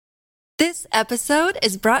This episode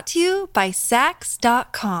is brought to you by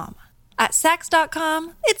Sax.com. At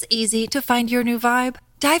Sax.com, it's easy to find your new vibe.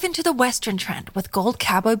 Dive into the Western trend with gold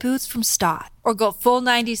cowboy boots from Stott, or go full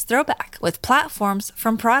 90s throwback with platforms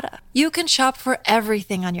from Prada. You can shop for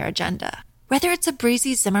everything on your agenda, whether it's a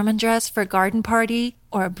breezy Zimmermann dress for a garden party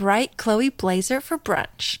or a bright Chloe blazer for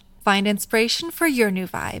brunch. Find inspiration for your new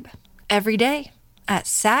vibe every day at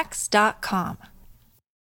Sax.com.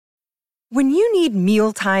 When you need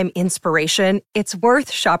mealtime inspiration, it's worth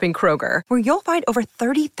shopping Kroger, where you'll find over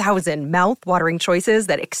 30,000 mouth-watering choices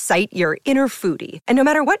that excite your inner foodie. And no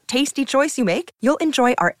matter what tasty choice you make, you'll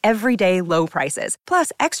enjoy our everyday low prices,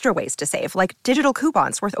 plus extra ways to save, like digital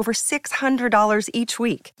coupons worth over $600 each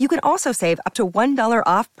week. You can also save up to $1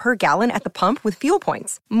 off per gallon at the pump with fuel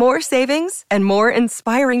points. More savings and more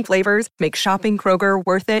inspiring flavors make shopping Kroger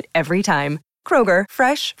worth it every time. Kroger,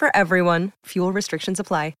 fresh for everyone. Fuel restrictions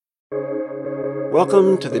apply.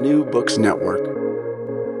 Welcome to the New Books Network.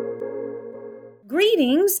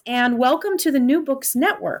 Greetings and welcome to the New Books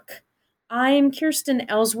Network. I'm Kirsten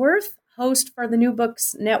Ellsworth, host for the New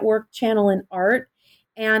Books Network Channel in Art,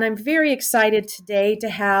 and I'm very excited today to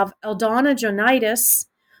have Aldona Jonaitis,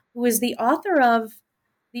 who is the author of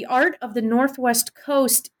The Art of the Northwest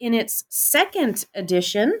Coast in its second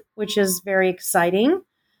edition, which is very exciting,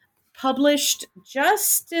 published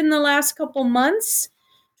just in the last couple months,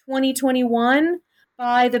 2021,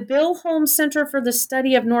 by the Bill Holmes Center for the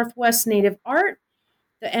Study of Northwest Native Art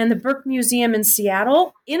and the Burke Museum in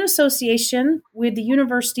Seattle, in association with the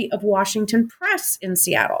University of Washington Press in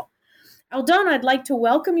Seattle. Aldona, I'd like to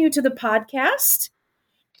welcome you to the podcast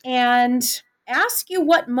and ask you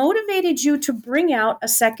what motivated you to bring out a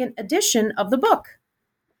second edition of the book.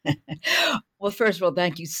 Well, first of all,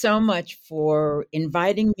 thank you so much for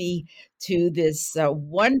inviting me to this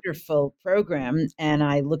wonderful program, and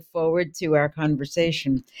I look forward to our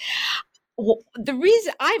conversation. Well, the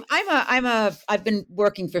reason I've been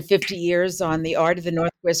working for 50 years on the art of the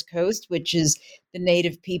Northwest Coast, which is the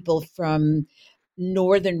Native people from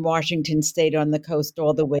northern Washington State on the coast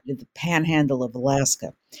all the way to the Panhandle of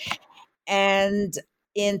Alaska. And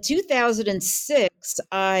in 2006,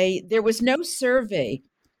 there was no survey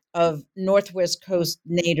of Northwest Coast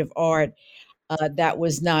Native art that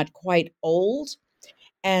was not quite old.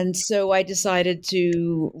 And so I decided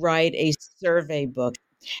to write a survey book.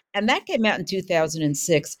 And that came out in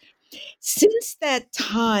 2006. Since that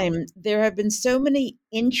time, there have been so many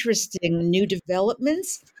interesting new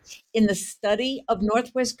developments in the study of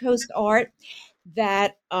Northwest Coast art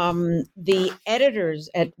that the editors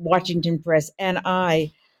at Washington Press and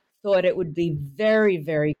I thought it would be very,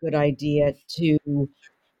 very good idea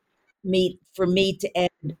for me to add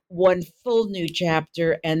one full new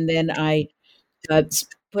chapter, and then I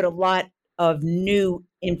put a lot of new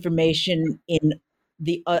information in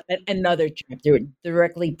the another chapter,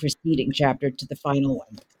 directly preceding chapter to the final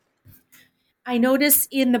one. I noticed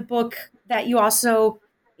in the book that you also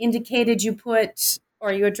indicated you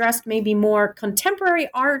addressed maybe more contemporary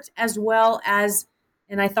art as well as,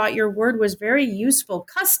 and I thought your word was very useful,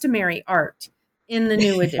 customary art in the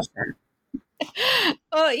new edition.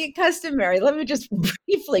 Oh, customary. Let me just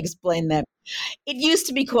briefly explain that. It used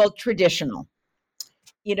to be called traditional.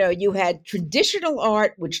 You know, you had traditional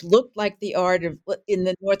art, which looked like the art in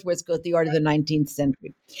the Northwest Coast, the art of the 19th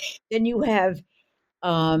century. Then you have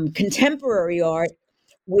contemporary art,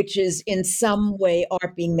 which is in some way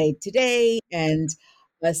art being made today, and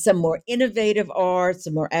some more innovative art,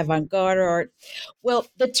 some more avant-garde art. Well,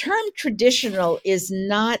 the term traditional is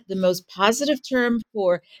not the most positive term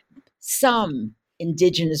for some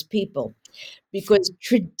indigenous people, because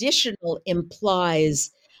traditional implies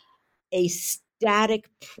a static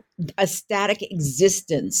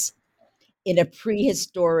existence in a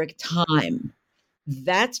prehistoric time.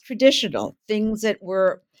 That's traditional, things that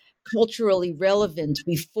were culturally relevant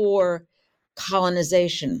before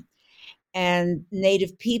colonization. And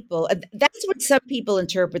Native people, that's what some people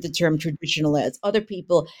interpret the term traditional as. Other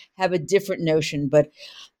people have a different notion, but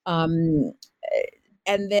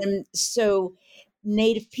and then so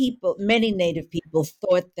many Native people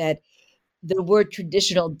thought that the word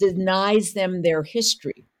traditional denies them their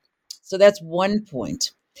history. So that's one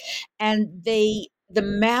point. And the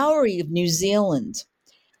Maori of New Zealand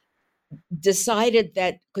decided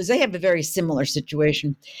that, because they have a very similar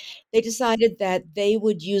situation, they decided that they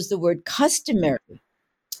would use the word customary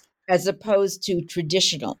as opposed to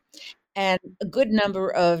traditional. And a good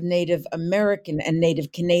number of Native American and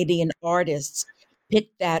Native Canadian artists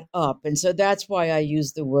picked that up. And so that's why I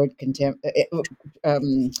use the word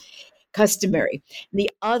customary. The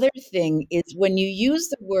other thing is, when you use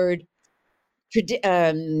the word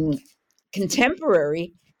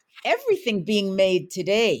contemporary, everything being made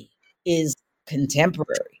today is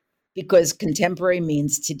contemporary, because contemporary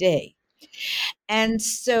means today. And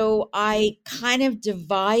so I kind of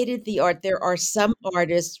divided the art. There are some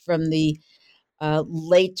artists from the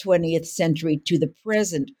late 20th century to the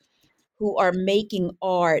present who are making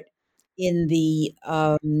art in the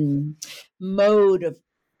mode of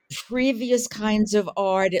previous kinds of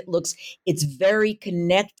art. It's very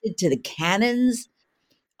connected to the canons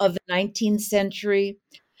of the 19th century.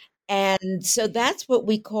 And so that's what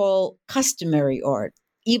we call customary art,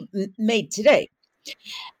 made today.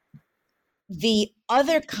 The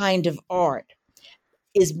other kind of art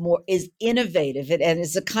is innovative, and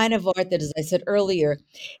it's a kind of art that, as I said earlier,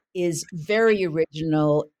 is very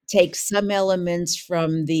original, takes some elements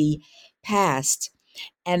from the past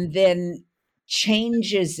and then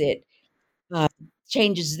changes it, uh,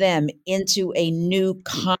 changes them into a new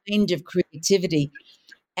kind of creativity.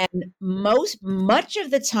 And much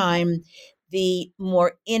of the time, the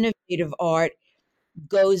more innovative art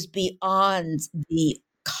goes beyond the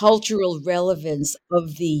cultural relevance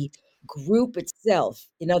of the group itself.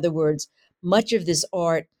 In other words, much of this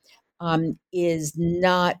art is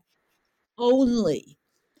not only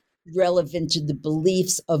relevant to the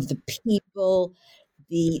beliefs of the people,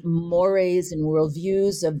 the mores and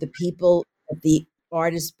worldviews of the people that the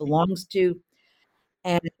artist belongs to,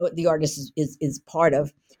 and what the artist is part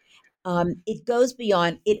of. It goes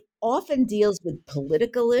beyond, it often deals with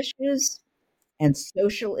political issues and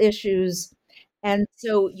social issues. And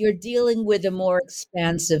so you're dealing with a more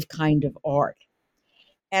expansive kind of art.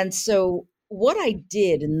 And so what I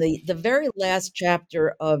did in the very last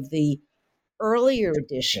chapter of the earlier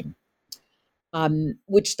edition,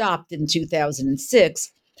 which stopped in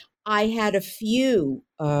 2006, I had a few,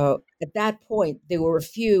 at that point, there were a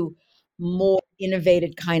few more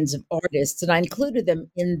innovative kinds of artists, and I included them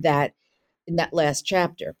in that last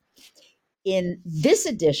chapter. In this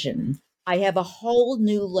edition, I have a whole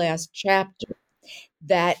new last chapter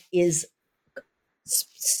that is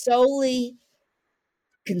solely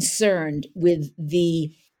concerned with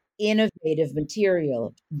the innovative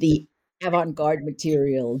material, the avant garde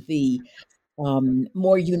material, the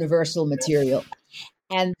more universal material.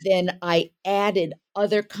 And then I added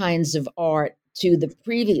other kinds of art to the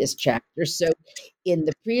previous chapter. So in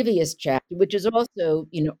the previous chapter, which is also,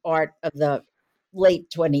 art of the late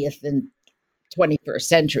 20th and 21st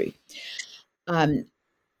century, um,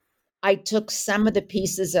 I took some of the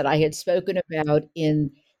pieces that I had spoken about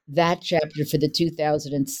in that chapter for the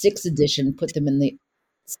 2006 edition, put them in the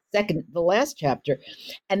last chapter,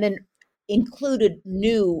 and then included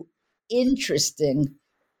new, interesting,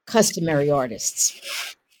 customary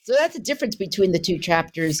artists. So that's the difference between the two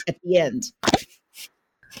chapters at the end.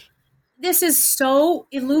 This is so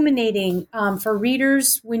illuminating for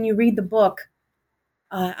readers when you read the book.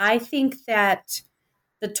 I think that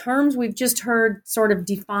the terms we've just heard sort of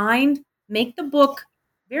defined make the book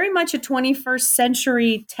very much a 21st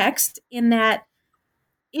century text, in that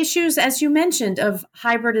issues, as you mentioned, of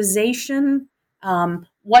hybridization,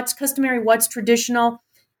 what's customary, what's traditional.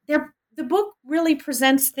 The book really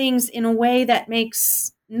presents things in a way that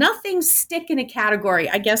makes nothing stick in a category,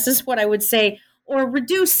 I guess is what I would say, or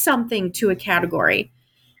reduce something to a category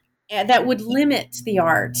that would limit the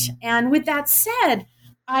art. And with that said,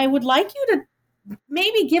 I would like you to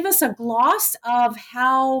maybe give us a gloss of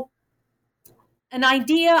how an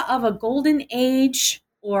idea of a golden age,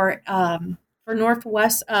 or for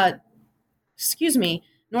Northwest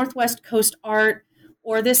Coast art,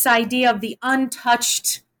 or this idea of the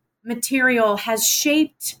untouched material, has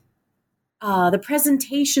shaped the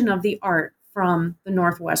presentation of the art from the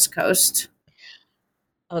Northwest Coast.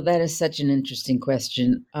 Oh, that is such an interesting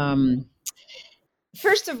question.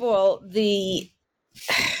 First of all, the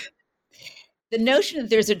notion that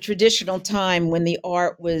there's a traditional time when the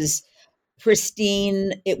art was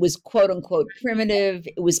pristine, it was quote unquote primitive,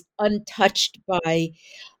 it was untouched by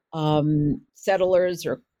settlers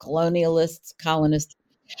or colonists.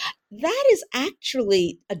 That is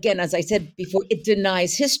actually, again, as I said before, it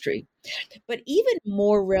denies history. But even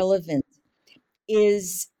more relevant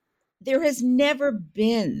is there has never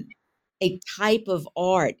been a type of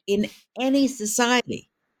art in any society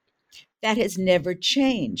that has never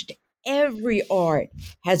changed. Every art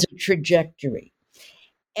has a trajectory.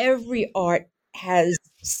 Every art has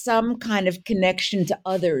some kind of connection to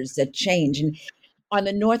others that change. And on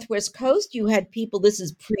the Northwest Coast, you had people, this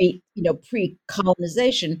is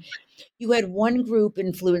pre-colonization, you had one group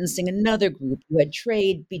influencing another group. You had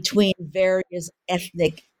trade between various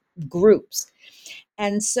ethnic groups.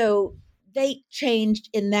 And so they changed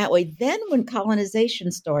in that way. Then when colonization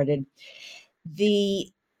started, the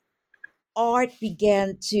art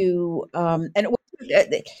began to, and it was,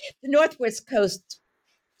 the Northwest Coast,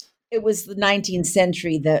 it was the 19th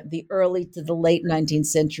century, the early to the late 19th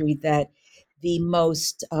century, that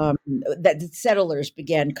that the settlers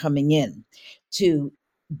began coming in to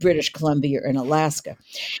British Columbia and Alaska.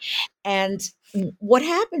 And what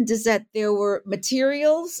happened is that there were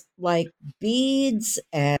materials like beads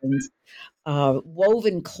and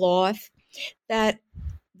woven cloth that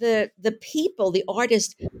the people, the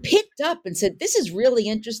artists, picked up and said, "This is really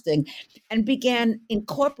interesting," and began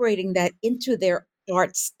incorporating that into their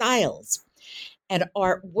art styles and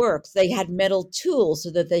artworks. They had metal tools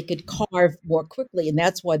so that they could carve more quickly, and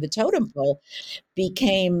that's why the totem pole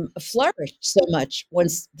became flourished so much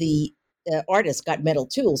once the artists got metal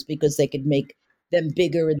tools, because they could make them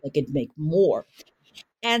bigger and they could make more.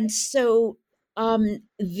 And so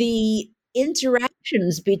the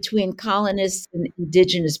interactions between colonists and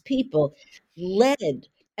indigenous people led,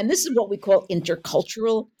 and this is what we call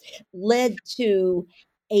intercultural, led to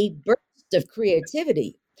a burst of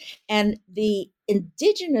creativity. And the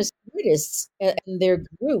indigenous artists and their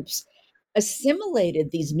groups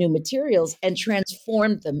assimilated these new materials and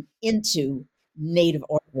transformed them into native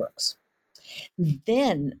artworks.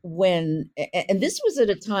 Then, and this was at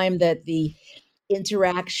a time that the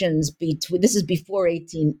interactions between, this is before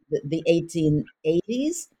the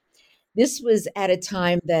 1880s. This was at a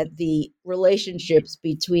time that the relationships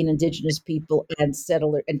between indigenous people and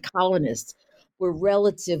settler and colonists were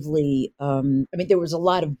relatively, I mean, there was a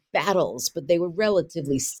lot of battles, but they were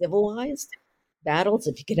relatively civilized battles,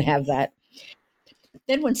 if you can have that.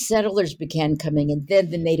 Then when settlers began coming in, then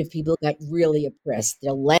the native people got really oppressed.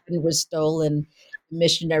 Their land was stolen.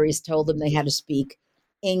 Missionaries told them they had to speak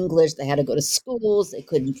English. They had to go to schools. They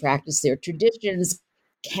couldn't practice their traditions.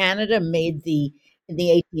 Canada made in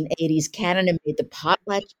the 1880s, Canada made the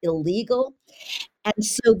potlatch illegal. And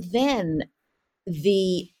so then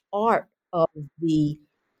the art of the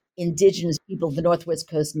indigenous people, the Northwest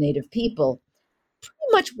Coast Native people,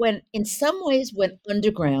 pretty much went, in some ways, went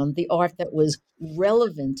underground. The art that was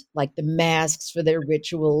relevant, like the masks for their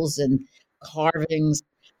rituals and carvings,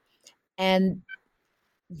 and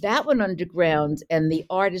that went underground, and the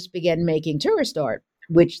artists began making tourist art,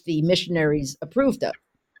 which the missionaries approved of.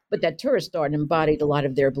 But that tourist art embodied a lot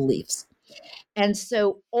of their beliefs. And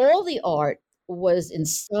so all the art was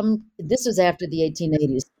this was after the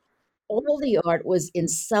 1880s, all the art was in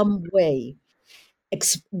some way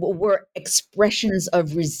were expressions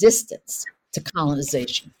of resistance to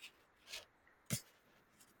colonization.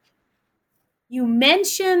 You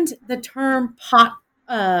mentioned the term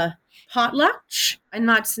potlatch. I'm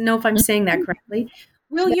not know if I'm saying that correctly.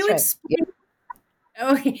 Will That's you right. explain?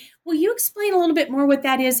 Okay, will you explain a little bit more what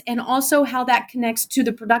that is, and also how that connects to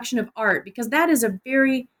the production of art? Because that is a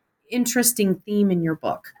very interesting theme in your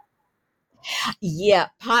book. Yeah,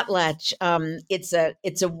 potlatch.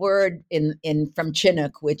 It's a word in from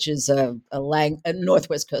Chinook, which is a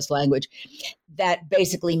Northwest Coast language that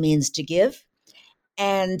basically means to give,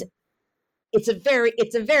 and it's a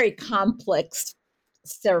very complex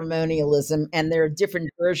ceremonialism, and there are different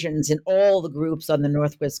versions in all the groups on the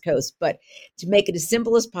Northwest Coast. But to make it as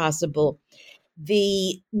simple as possible,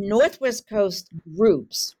 the Northwest Coast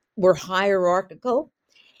groups were hierarchical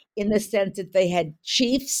in the sense that they had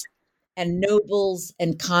chiefs and nobles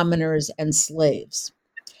and commoners and slaves.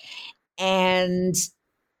 And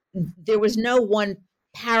there was no one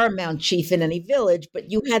paramount chief in any village,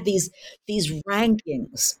 but you had these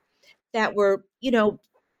rankings that were,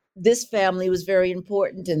 this family was very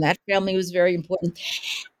important and that family was very important.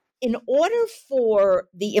 In order for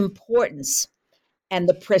the importance and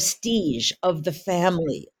the prestige of the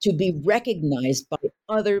family to be recognized by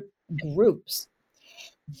other groups,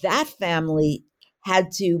 that family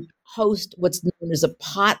had to host what's known as a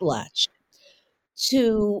potlatch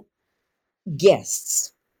to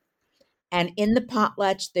guests. And in the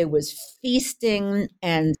potlatch, there was feasting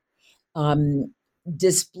and um,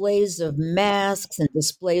 displays of masks and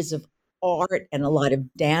displays of art and a lot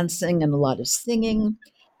of dancing and a lot of singing.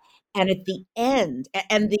 And at the end,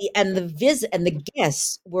 and the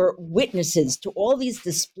guests were witnesses to all these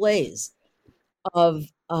displays of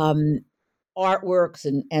artworks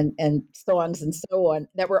and songs and so on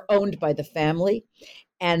that were owned by the family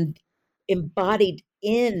and embodied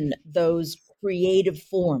in those creative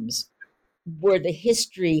forms were the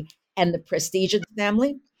history and the prestige of the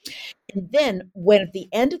family. And then, when at the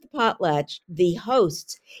end of the potlatch, the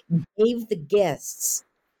hosts gave the guests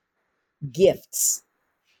gifts.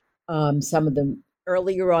 Some of them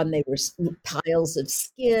earlier on, they were piles of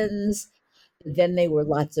skins. Then they were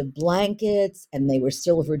lots of blankets, and they were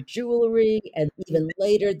silver jewelry, and even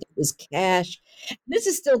later there was cash. This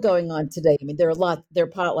is still going on today. I mean, there are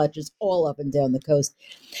potlatches all up and down the coast.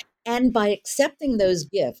 And by accepting those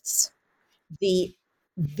gifts, the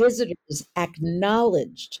visitors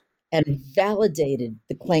acknowledged and validated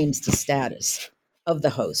the claims to status of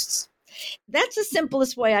the hosts. That's the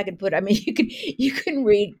simplest way I can put it. I mean, you can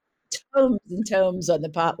read tomes and tomes on the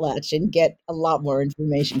potlatch and get a lot more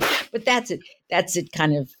information. But that's it. That's it,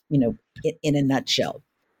 kind of, in a nutshell.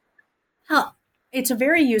 Huh. It's a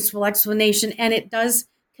very useful explanation, and it does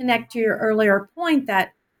connect to your earlier point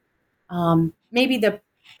that maybe the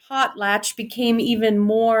potlatch became even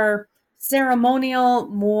more ceremonial,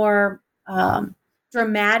 more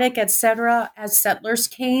dramatic, etc., as settlers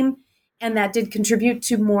came, and that did contribute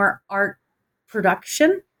to more art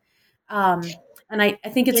production. And I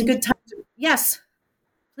think it's a good time to, yes,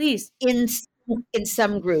 please. In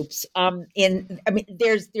some groups,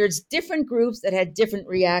 there's different groups that had different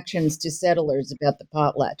reactions to settlers about the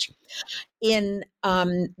potlatch. In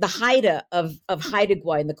the Haida of Haida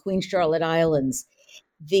Gwaii in the Queen Charlotte Islands,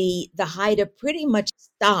 the Haida pretty much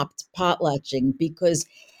stopped potlatching because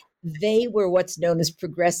they were what's known as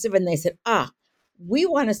progressive, and they said, we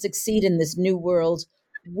want to succeed in this new world.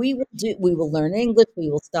 We will learn English.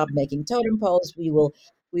 We will stop making totem poles. We will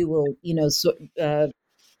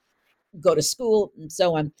go to school and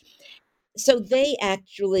so on. So they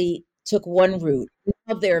actually took one route.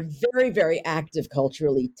 Now they're very, very active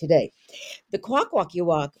culturally today. The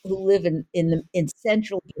Kwakwaka'wakw, who live in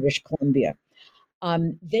central British Columbia,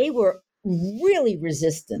 they were really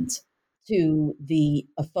resistant to the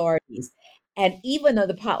authorities. And even though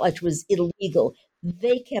the potlatch was illegal,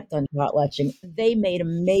 they kept on potlatching. They made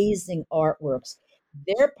amazing artworks.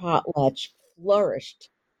 Their potlatch flourished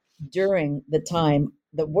during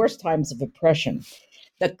the worst times of oppression.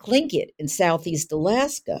 The Tlingit in Southeast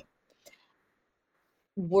Alaska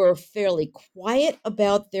were fairly quiet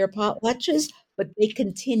about their potlatches, but they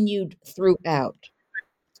continued throughout.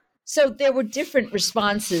 So there were different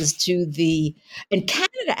responses and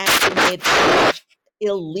Canada actually made the potlatch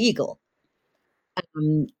illegal,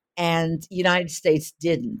 and the United States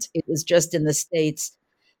didn't. It was just in the States,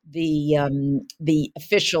 the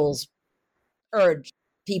officials urged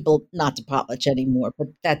people not to potlatch anymore, but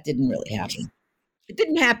that didn't really happen. It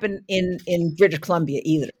didn't happen in British Columbia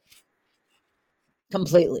either,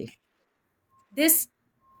 completely. This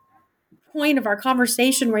point of our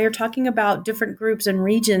conversation where you're talking about different groups and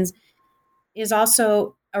regions is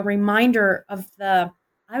also a reminder of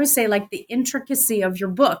I would say, like, the intricacy of your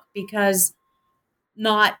book, because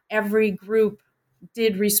not every group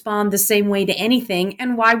did respond the same way to anything.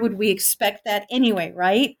 And why would we expect that anyway,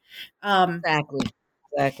 right?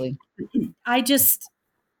 Exactly.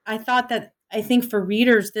 I thought that, I think for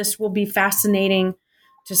readers, this will be fascinating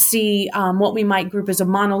to see what we might group as a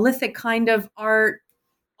monolithic kind of art,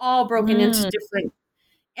 all broken into different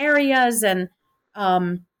areas. And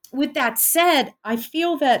with that said, I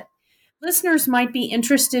feel that listeners might be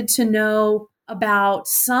interested to know about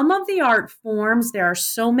some of the art forms. There are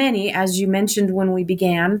so many, as you mentioned when we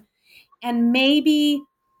began, and maybe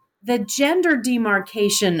the gender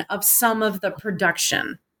demarcation of some of the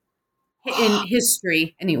production in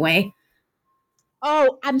history, anyway.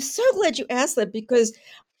 Oh, I'm so glad you asked that, because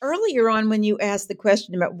earlier on, when you asked the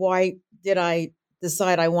question about why did I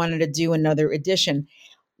decide I wanted to do another edition,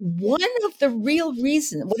 one of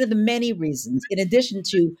the many reasons, in addition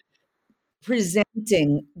to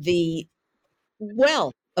presenting the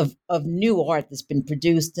wealth of new art that's been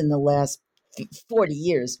produced in the last 40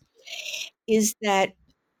 years, is that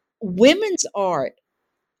women's art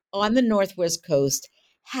on the Northwest Coast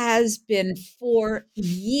has been for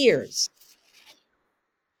years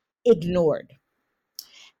ignored.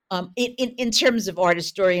 In terms of art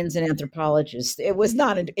historians and anthropologists, it was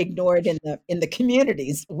not ignored in the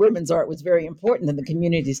communities. Women's art was very important in the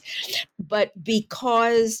communities, but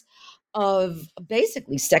because of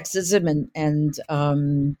basically sexism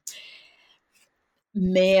and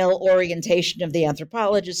male orientation of the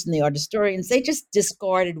anthropologists and the art historians, they just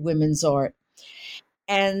discarded women's art.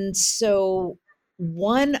 And so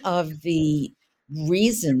one of the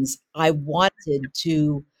reasons I wanted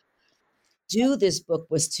to do this book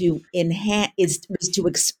was to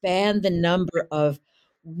expand the number of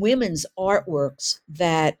women's artworks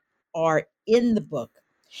that are in the book.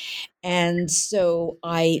 And so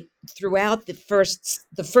I, throughout the first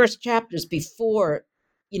chapters before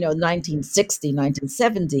 1960,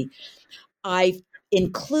 1970, I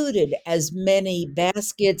included as many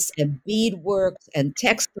baskets and beadwork and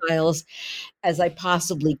textiles as I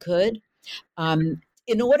possibly could.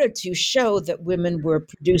 in order to show that women were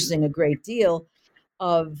producing a great deal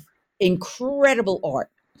of incredible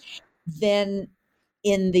art, then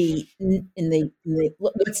in the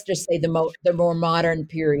let's just say the more modern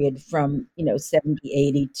period from 70,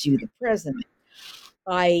 80 to the present,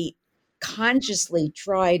 I consciously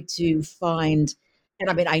tried to find, and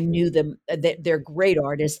I mean, I knew them, they're great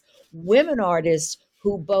artists, women artists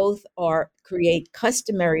who both create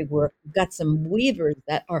customary work. We've got some weavers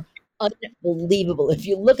that are unbelievable. If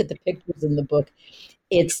you look at the pictures in the book,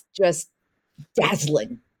 it's just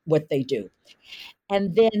dazzling what they do.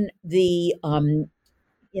 And then in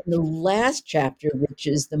the last chapter, which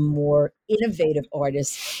is the more innovative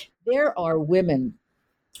artists, there are women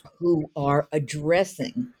who are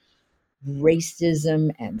addressing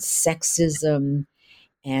racism and sexism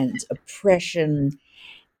and oppression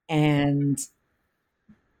and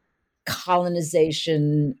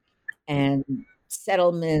colonization and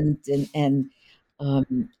settlement and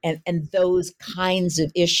those kinds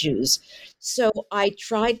of issues. So I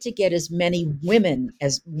tried to get as many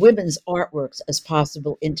women's artworks as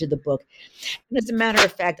possible into the book. And as a matter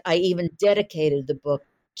of fact, I even dedicated the book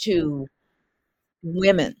to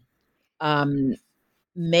women, um,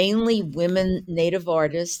 mainly women Native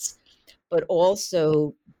artists, but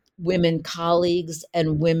also women colleagues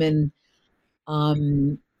and women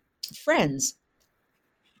um, friends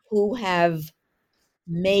who have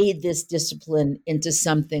made this discipline into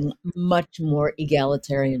something much more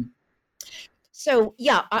egalitarian. So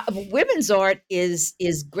yeah, women's art is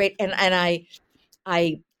great, and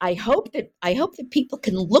I hope that people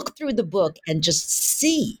can look through the book and just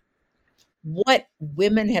see what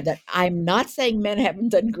women have done. I'm not saying men haven't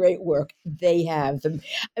done great work; they have.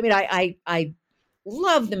 I mean, I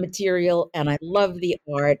love the material and I love the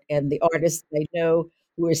art and the artists I know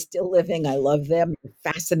who are still living. I love them;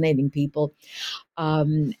 they're fascinating people.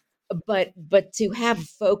 Um, but to have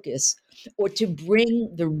focus or to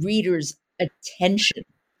bring the reader's attention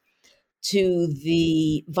to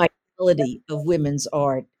the vitality of women's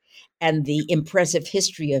art and the impressive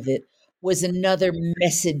history of it was another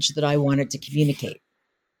message that I wanted to communicate.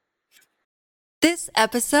 This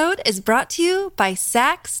episode is brought to you by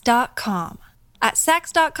Sax.com. At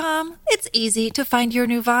Sax.com, it's easy to find your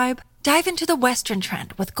new vibe. Dive into the Western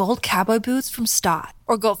trend with gold cowboy boots from Stott,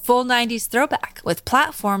 or go full 90s throwback with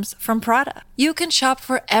platforms from Prada. You can shop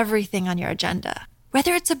for everything on your agenda,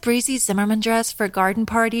 whether it's a breezy Zimmermann dress for a garden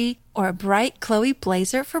party or a bright Chloe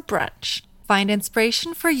blazer for brunch. Find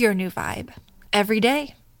inspiration for your new vibe every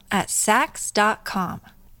day at Sax.com.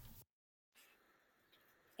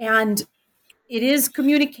 And it is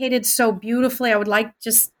communicated so beautifully. I would like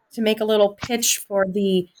just to make a little pitch for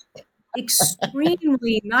the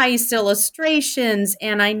extremely nice illustrations.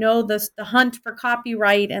 And I know the hunt for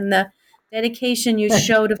copyright and the dedication you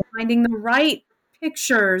show to finding the right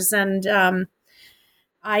pictures. And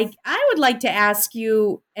I would like to ask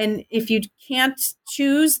you, and if you can't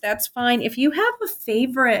choose, that's fine. If you have a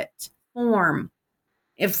favorite form,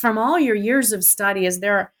 if from all your years of study, is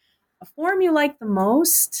there a form you like the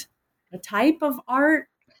most? A type of art?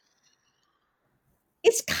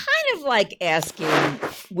 It's kind of like asking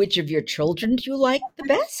which of your children do you like the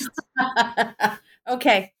best?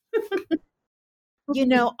 Okay.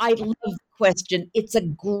 I love the question. It's a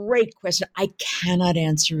great question. I cannot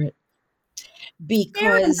answer it Fair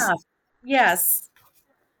because enough. Yes.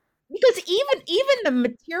 even the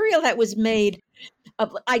material that was made.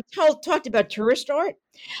 Talked about tourist art.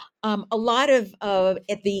 A lot of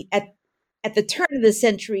at the turn of the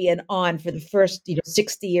century and on, for the first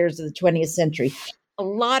 60 years of the 20th century, a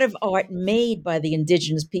lot of art made by the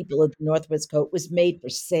indigenous people of the Northwest Coast was made for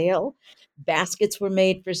sale. Baskets were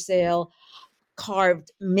made for sale. Carved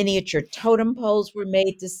miniature totem poles were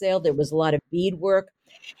made to sale. There was a lot of beadwork,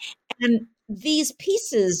 and these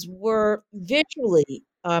pieces were visually,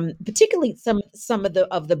 particularly some of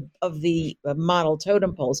the model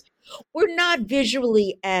totem poles, were not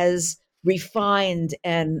visually as refined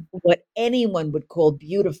and what anyone would call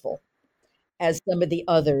beautiful as some of the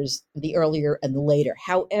others, the earlier and the later.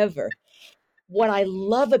 However, what I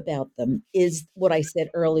love about them is what I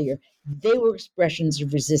said earlier. They were expressions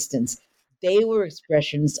of resistance. They were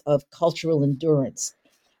expressions of cultural endurance.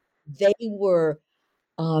 They were,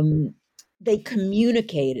 they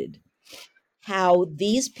communicated how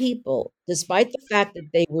these people, despite the fact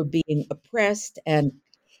that they were being oppressed and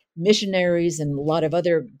missionaries and a lot of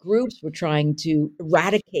other groups were trying to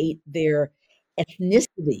eradicate their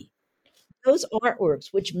ethnicity, those artworks,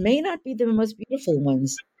 which may not be the most beautiful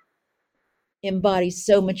ones, embody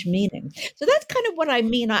so much meaning. So that's kind of what I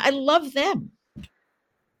mean. I love them.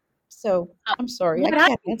 So I'm sorry, I What I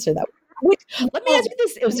can't answer that. Let me oh, ask you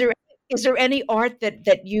this: Is there any art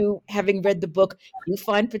that you, having read the book, you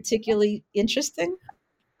find particularly interesting?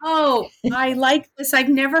 Oh, I like this. I've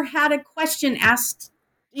never had a question asked,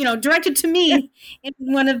 directed to me in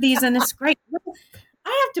one of these, and it's great. Well,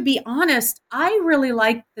 I have to be honest. I really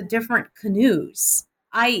like the different canoes.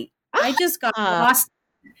 I just got Ah, lost.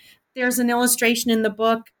 There's an illustration in the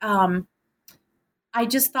book. I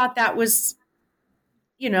just thought that was,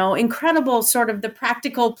 incredible. Sort of the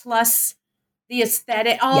practical plus the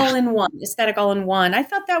aesthetic yeah, all in one. Aesthetic all in one. I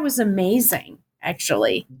thought that was amazing.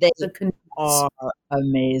 Actually, they the canoes. are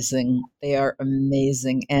amazing. They are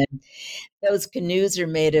amazing, and those canoes are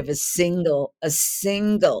made of a single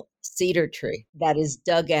cedar tree that is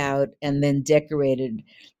dug out and then decorated,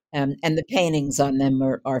 and the paintings on them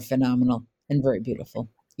are phenomenal and very beautiful.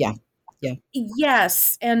 Yeah, yeah.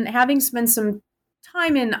 Yes, and having spent some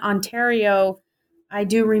time in Ontario, I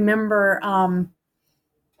do remember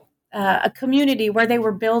a community where they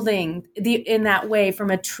were building in that way from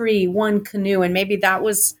a tree, one canoe, and maybe that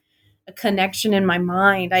was a connection in my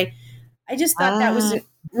mind. I just thought that was Ah,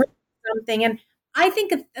 really something, and I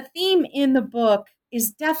think a theme in the book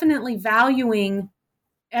is definitely valuing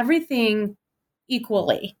everything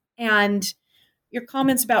equally. And your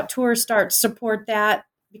comments about tourist art support that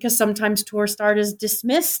because sometimes tourist art is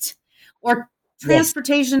dismissed or yes.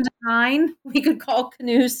 transportation design, we could call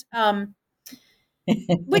canoes,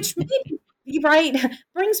 which maybe, right,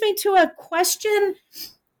 brings me to a question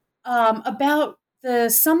about the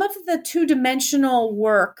some of the two-dimensional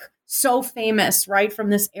work so famous, right, from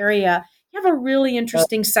this area. You have a really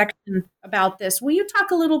interesting section about this. Will you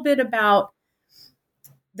talk a little bit about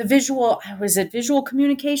the visual, was it visual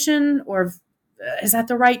communication, or is that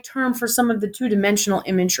the right term for some of the two-dimensional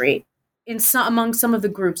imagery among some of the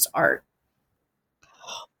group's art?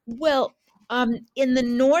 Well, in the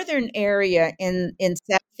northern area in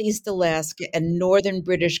Southeast Alaska and northern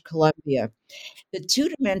British Columbia, the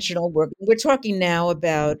two-dimensional work, we're talking now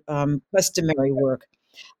about customary work,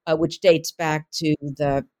 which dates back to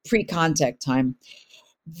the pre-contact time.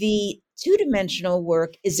 The two-dimensional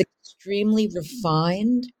work is extremely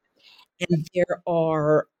refined, and there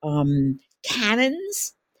are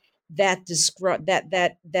canons that describe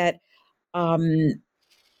that um,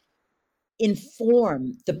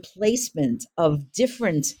 inform the placement of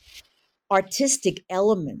different artistic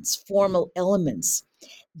elements, formal elements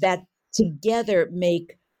that together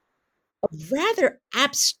make a rather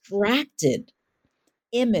abstracted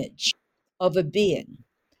image of a being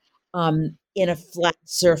in a flat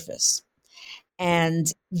surface.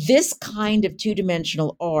 And this kind of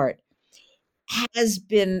two-dimensional art has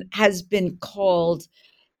been called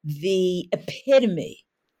the epitome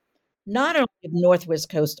not only of Northwest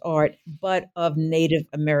Coast art, but of Native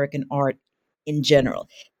American art in general.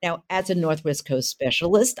 Now, as a Northwest Coast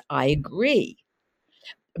specialist, I agree.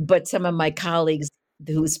 But some of my colleagues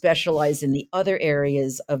who specialize in the other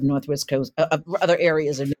areas of Northwest Coast, other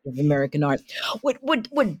areas of Native American art,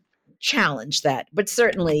 would challenge that. But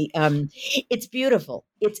certainly, it's beautiful.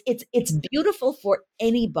 It's beautiful for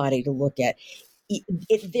anybody to look at.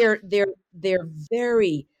 They're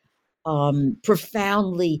very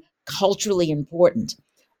profoundly culturally important.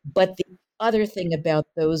 But the other thing about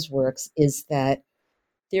those works is that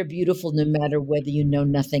they're beautiful no matter whether you know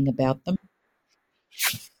nothing about them.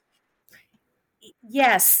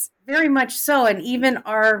 Yes, very much so. And even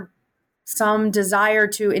our some desire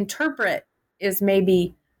to interpret is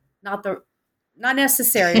maybe not the not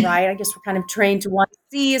necessary, right? I guess we're kind of trained to want to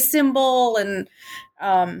see a symbol, and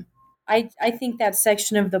I think that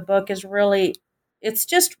section of the book is really, it's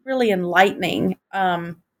just really enlightening.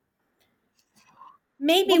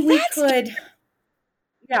 Maybe Well, we could,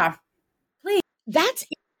 yeah, please. that's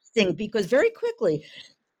interesting because very quickly,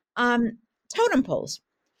 um, totem poles.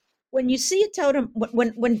 When you see a totem,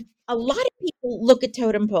 when a lot of people look at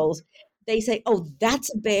totem poles, they say, "Oh,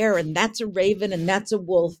 that's a bear, and that's a raven, and that's a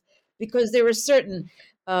wolf," because there are certain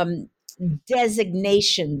um,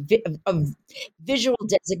 of visual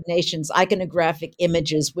designations, iconographic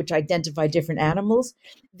images, which identify different animals.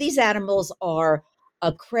 These animals are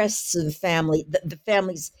crests of the family. The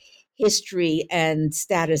family's history and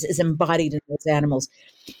status is embodied in those animals.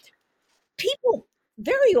 People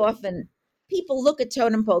very often people look at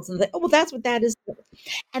totem poles and they, oh well, that's what that is,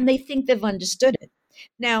 and they think they've understood it.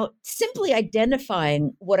 Now, simply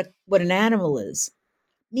identifying what an animal is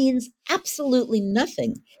means absolutely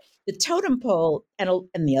nothing. The totem pole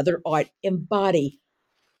and the other art embody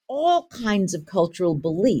all kinds of cultural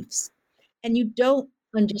beliefs, and you don't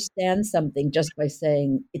understand something just by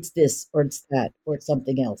saying it's this or it's that or it's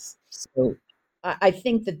something else. So I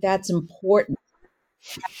think that that's important.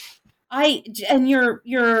 And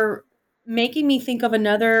you're making me think of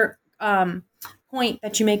another point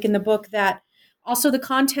that you make in the book, that also the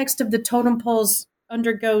context of the totem poles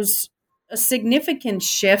undergoes a significant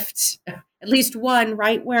shift, at least one,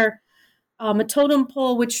 right, where a totem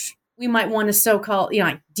pole, which we might want to so-called,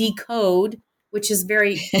 like decode, which is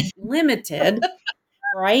very limited,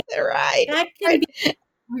 right? Right. That can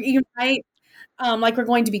Right. be, right, like we're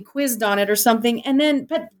going to be quizzed on it or something. And then,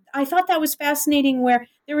 but I thought that was fascinating where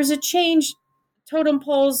there was a change, totem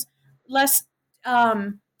poles, less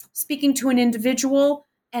speaking to an individual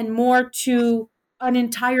and more to an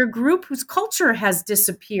entire group whose culture has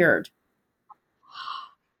disappeared.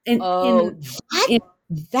 In, Oh, in, in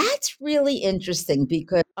that's really interesting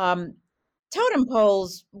because totem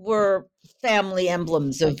poles were family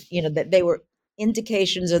emblems of, that they were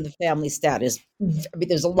indications of the family status. I mean,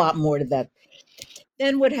 there's a lot more to that.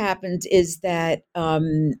 Then what happened is that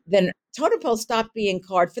then totem poles stopped being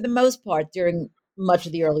carved for the most part during much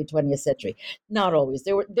of the early 20th century. Not always.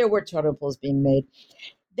 There were totem poles being made.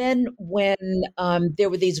 Then when there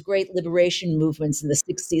were these great liberation movements in the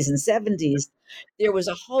 60s and 70s, there was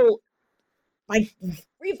a whole like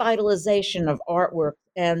revitalization of artwork,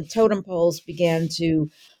 and totem poles began to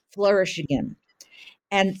flourish again.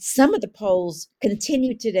 And some of the poles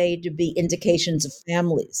continue today to be indications of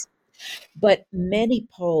families, but many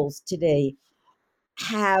poles today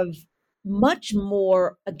have much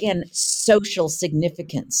more, again, social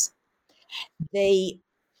significance. They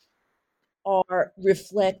are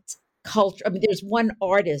reflect culture. I mean, there's one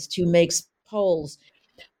artist who makes poles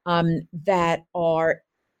that are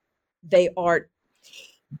they are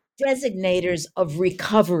designators of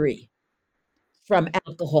recovery from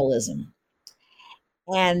alcoholism.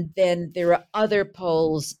 And then there are other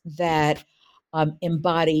poles that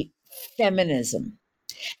embody feminism.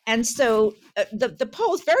 And so the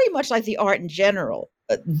poles, very much like the art in general,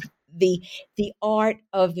 the the art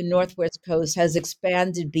of the Northwest Coast has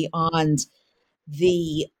expanded beyond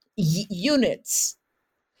the units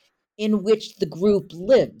in which the group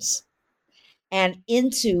lives and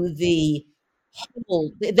into the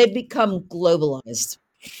whole. They've become globalized.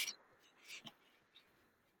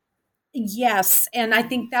 yes, and I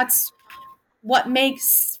think that's what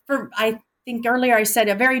makes, for I think earlier I said,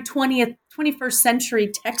 a very 21st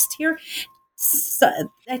century text here. So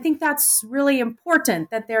I think that's really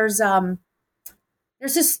important, that there's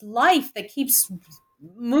this life that keeps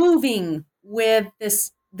moving with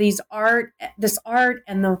this art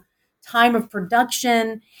and the time of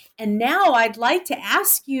production. And now I'd like to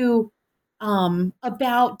ask you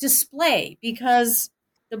about display, because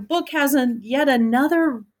the book has yet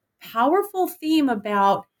another powerful theme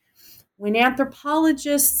about when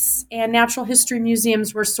anthropologists and natural history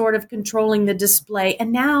museums were sort of controlling the display.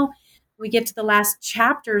 And now we get to the last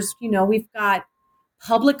chapters, we've got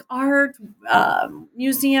public art,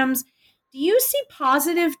 museums. Do you see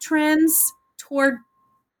positive trends toward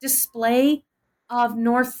display of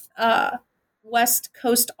West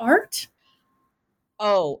Coast art?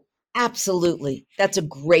 Oh, absolutely. That's a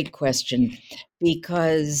great question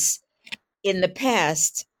because in the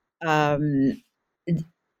past, um,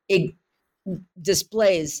 it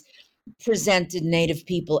displays presented Native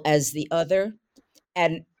people as the other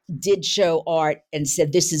and did show art and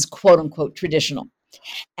said this is quote unquote traditional.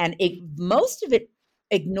 And most of it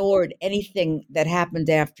ignored anything that happened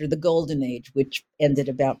after the Golden Age, which ended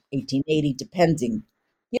about 1880, depending,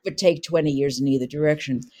 give or take 20 years in either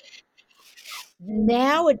direction.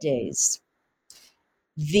 Nowadays,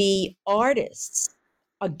 the artists,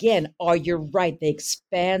 again, you're right, they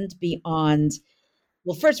expand beyond.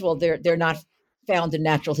 Well, first of all, they're not found in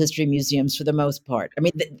natural history museums for the most part. I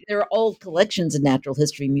mean, there are old collections in natural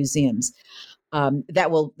history museums that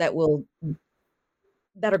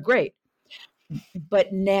are great,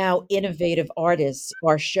 but now innovative artists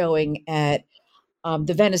are showing at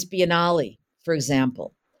the Venice Biennale, for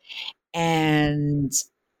example. And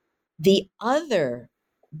the other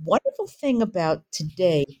wonderful thing about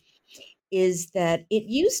today is that it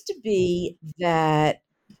used to be that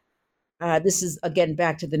this is again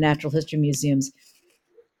back to the natural history museums.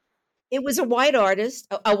 It was a white artist,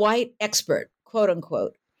 a white expert, quote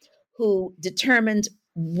unquote, who determined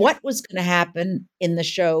what was going to happen in the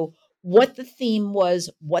show, what the theme was,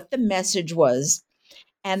 what the message was,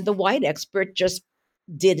 and the white expert just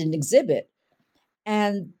did an exhibit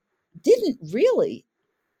and didn't really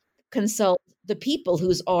consult the people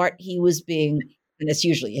whose art he was being, and it's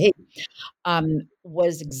usually he,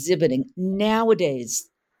 was exhibiting. Nowadays,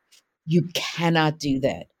 you cannot do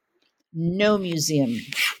that. No museum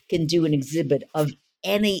can do an exhibit of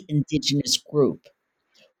any indigenous group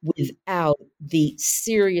without the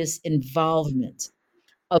serious involvement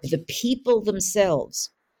of the people themselves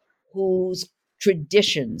whose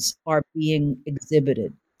traditions are being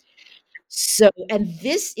exhibited. So, and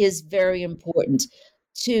this is very important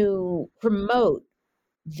to promote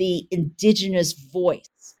the indigenous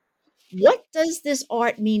voice. What does this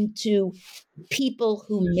art mean to people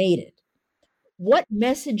who made it? What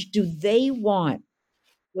message do they want,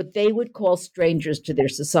 what they would call strangers to their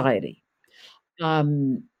society?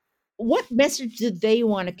 Um, what message do they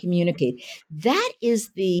want to communicate? That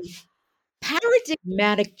is the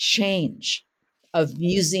paradigmatic change of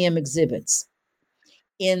museum exhibits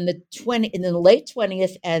in the late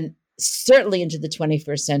 20th and certainly into the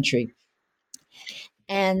 21st century.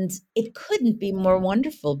 And it couldn't be more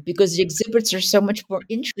wonderful because the exhibits are so much more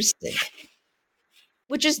interesting.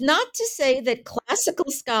 Which is not to say that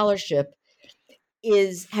classical scholarship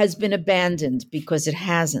has been abandoned, because it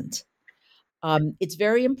hasn't. It's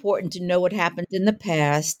very important to know what happened in the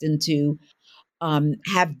past and to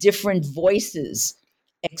have different voices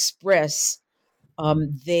express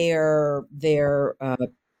their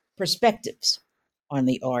perspectives on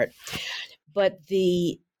the art. But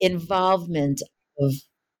the involvement of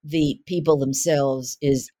the people themselves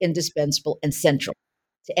is indispensable and central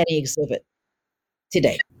to any exhibit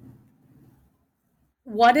today.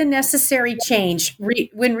 What a necessary change.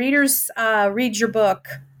 When readers read your book,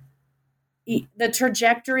 the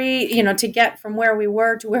trajectory, to get from where we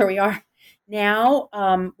were to where we are now,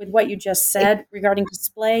 with what you just said regarding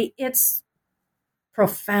display, it's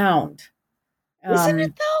profound. Isn't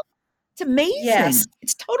it though? It's amazing. Yes.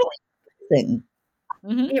 It's totally amazing.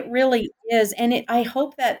 Mm-hmm. It really is. And I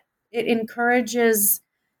hope that it encourages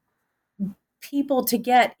people to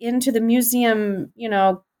get into the museum,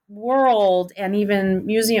 world, and even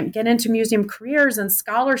get into museum careers and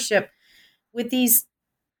scholarship with these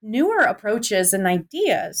newer approaches and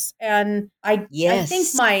ideas. And I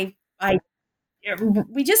think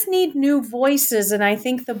we just need new voices. And I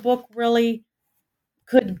think the book really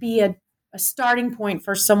could be a starting point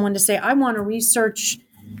for someone to say, I want to research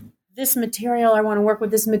this material. I want to work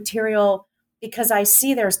with this material because I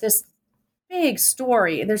see there's this big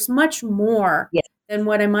story. There's much more than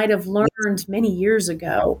what I might have learned many years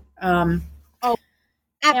ago. Oh,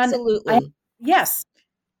 absolutely. Yes.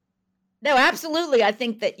 No, absolutely. I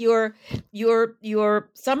think that your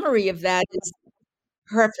summary of that is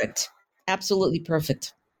perfect. Absolutely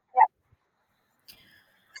perfect.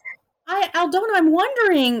 Aldona, I'm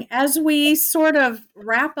wondering, as we sort of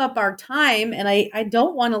wrap up our time, and I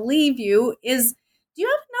don't want to leave you, do you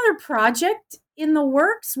have another project in the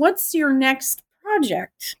works? What's your next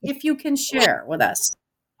project, if you can share with us?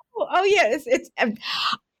 Oh yeah,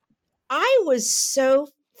 I was so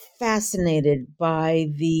fascinated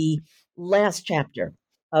by the last chapter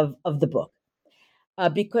of the book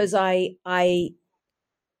because I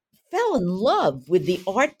fell in love with the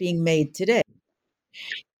art being made today.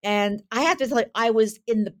 And I have to tell you, I was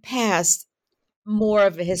in the past more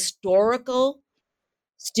of a historical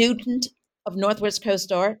student of Northwest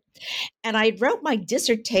Coast art. And I wrote my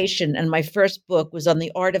dissertation, and my first book was on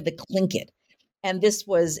the art of the Tlingit. And this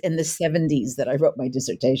was in the 70s that I wrote my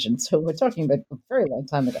dissertation. So we're talking about a very long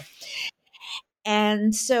time ago.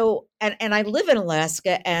 And so, and I live in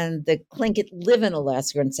Alaska, and the Tlingit live in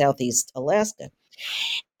Alaska, in Southeast Alaska.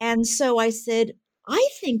 And so I said, I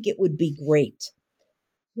think it would be great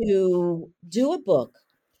to do a book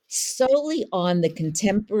solely on the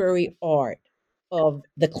contemporary art of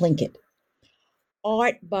the Tlingit,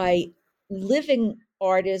 art by living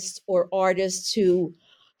artists or artists who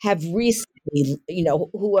have recently,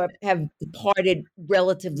 who have departed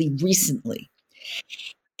relatively recently.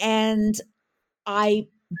 And I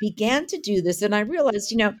began to do this, and I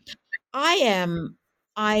realized, I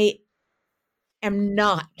am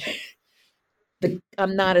not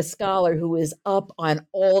I'm not a scholar who is up on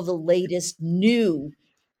all the latest new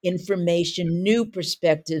information, new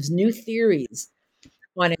perspectives, new theories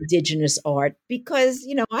on indigenous art because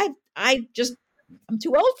I'm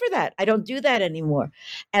too old for that. I don't do that anymore,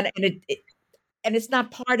 and it's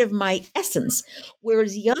not part of my essence.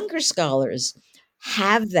 Whereas younger scholars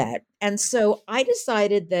have that, and so I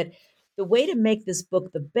decided that the way to make this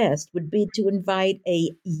book the best would be to invite a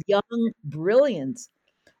young, brilliant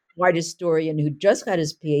art historian who just got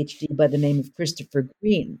his PhD by the name of Christopher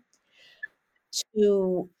Green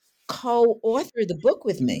to co-author the book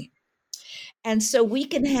with me. And so we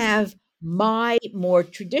can have my more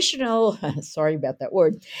traditional, sorry about that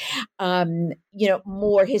word,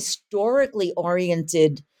 more historically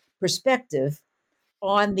oriented perspective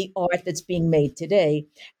on the art that's being made today.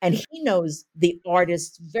 And he knows the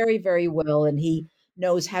artists very, very well, and he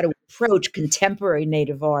knows how to approach contemporary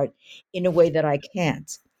Native art in a way that I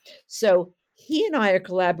can't. So he and I are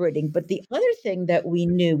collaborating. But the other thing that we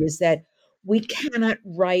knew is that we cannot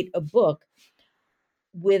write a book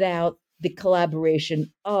without the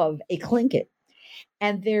collaboration of a Tlingit.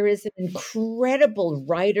 And there is an incredible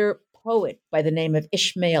writer poet by the name of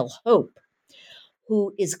Ishmael Hope,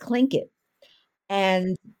 who is Tlingit,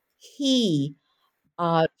 and he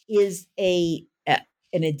is an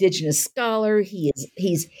indigenous scholar.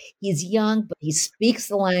 He's young, but he speaks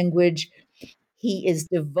the language. He is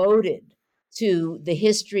devoted to the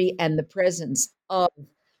history and the presence of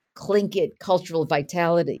Tlingit cultural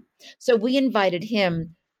vitality. So we invited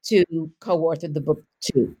him to co-author the book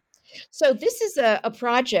too. So this is a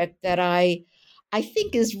project that I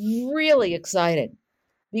think is really exciting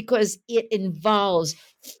because it involves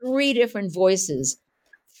three different voices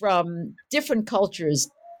from different cultures,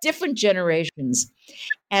 different generations.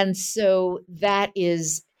 And so that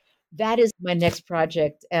is my next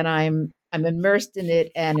project, and I'm immersed in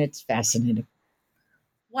it, and it's fascinating.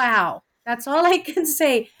 Wow, that's all I can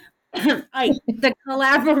say. The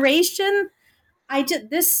collaboration. I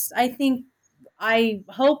think I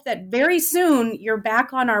hope that very soon you're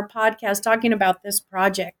back on our podcast talking about this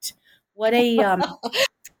project. What a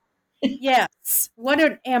yes, what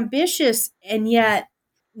an ambitious and yet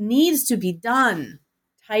needs to be done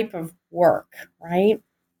type of work, right?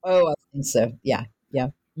 Oh, I think so. Yeah, yeah.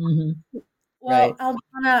 Hmm. Well, Right.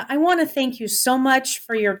 Aldona, I want to thank you so much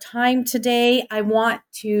for your time today. I want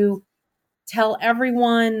to tell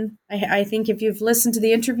everyone, I think if you've listened to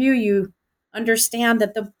the interview, you understand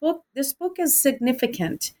that this book is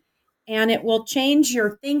significant and it will change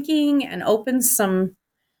your thinking and open some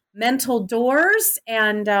mental doors.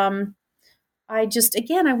 And I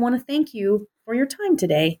want to thank you for your time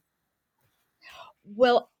today.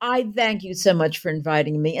 Well, I thank you so much for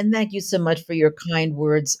inviting me, and thank you so much for your kind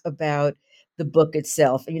words about the book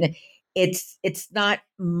itself. It's not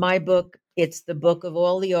my book; it's the book of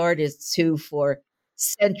all the artists who, for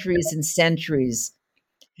centuries and centuries,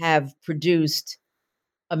 have produced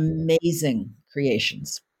amazing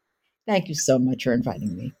creations. Thank you so much for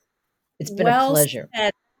inviting me. It's been a Well pleasure.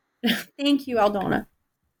 said. Thank you, Aldona.